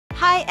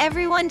Hi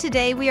everyone,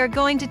 today we are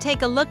going to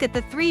take a look at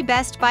the 3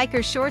 best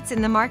biker shorts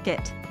in the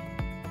market.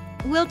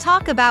 We'll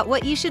talk about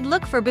what you should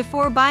look for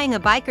before buying a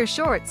biker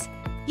shorts.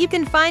 You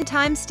can find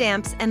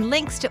timestamps and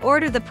links to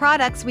order the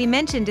products we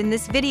mentioned in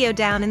this video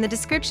down in the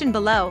description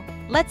below.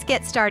 Let's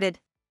get started.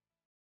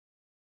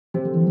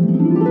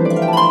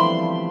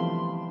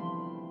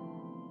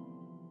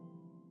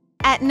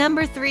 At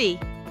number 3.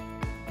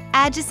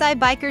 AJISAI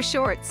Biker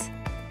Shorts.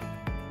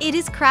 It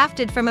is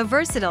crafted from a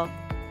versatile,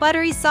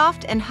 buttery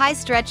soft and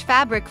high-stretch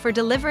fabric for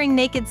delivering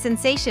naked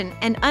sensation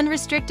and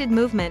unrestricted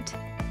movement.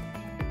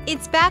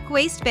 Its back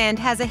waistband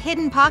has a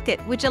hidden pocket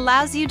which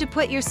allows you to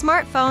put your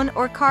smartphone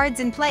or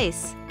cards in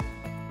place.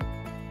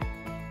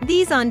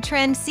 These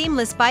on-trend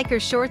seamless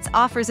biker shorts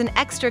offers an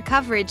extra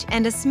coverage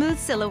and a smooth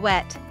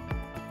silhouette.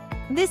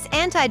 This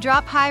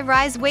anti-drop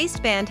high-rise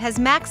waistband has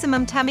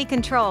maximum tummy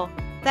control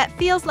that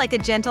feels like a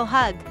gentle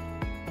hug.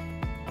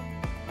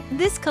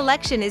 This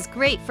collection is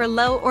great for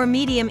low or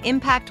medium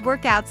impact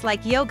workouts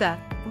like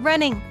yoga,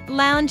 running,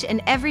 lounge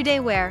and everyday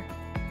wear.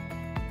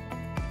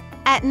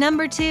 At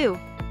number 2.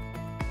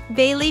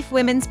 BALEAF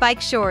Women's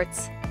Bike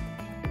Shorts.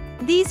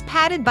 These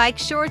padded bike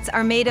shorts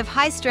are made of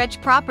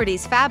high-stretch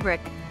properties fabric,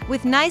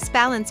 with nice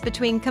balance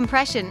between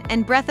compression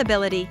and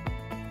breathability.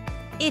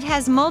 It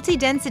has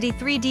multi-density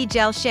 3D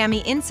gel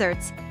chamois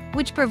inserts,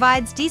 which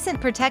provides decent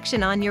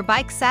protection on your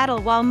bike saddle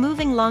while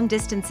moving long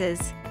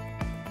distances.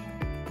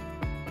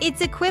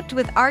 It's equipped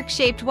with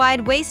arc-shaped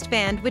wide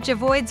waistband which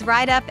avoids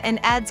ride-up and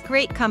adds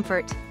great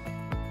comfort.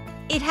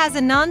 It has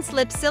a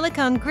non-slip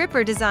silicone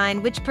gripper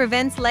design which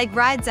prevents leg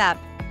rides up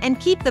and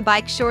keep the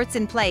bike shorts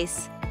in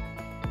place.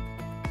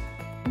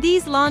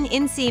 These long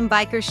inseam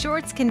biker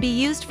shorts can be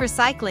used for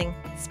cycling,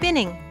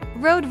 spinning,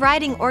 road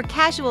riding or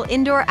casual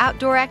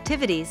indoor-outdoor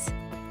activities.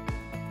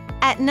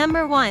 At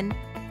number 1.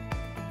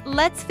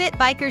 Letsfit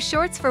Biker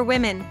Shorts for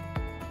Women.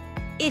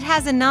 It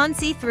has a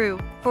non-see-through,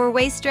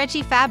 4-way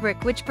stretchy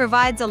fabric which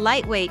provides a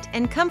lightweight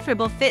and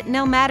comfortable fit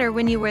no matter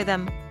when you wear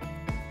them.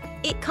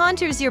 It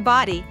contours your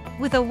body,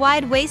 with a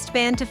wide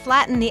waistband to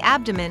flatten the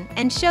abdomen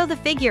and show the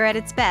figure at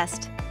its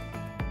best.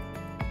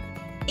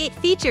 It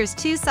features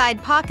 2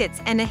 side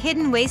pockets and a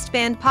hidden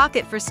waistband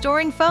pocket for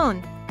storing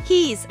phone,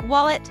 keys,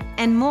 wallet,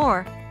 and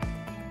more.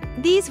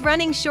 These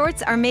running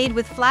shorts are made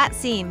with flat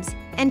seams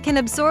and can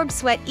absorb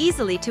sweat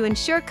easily to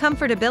ensure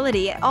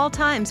comfortability at all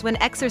times when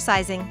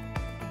exercising.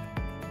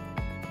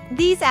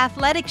 These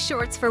athletic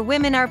shorts for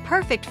women are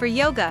perfect for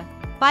yoga,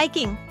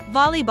 biking,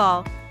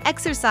 volleyball,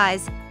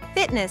 exercise,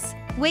 fitness,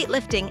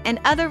 weightlifting and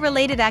other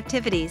related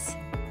activities.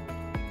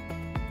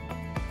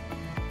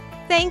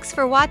 Thanks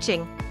for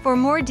watching. For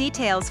more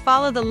details,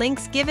 follow the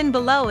links given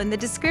below in the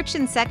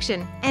description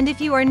section, and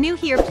if you are new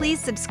here, please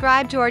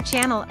subscribe to our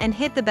channel and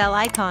hit the bell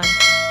icon.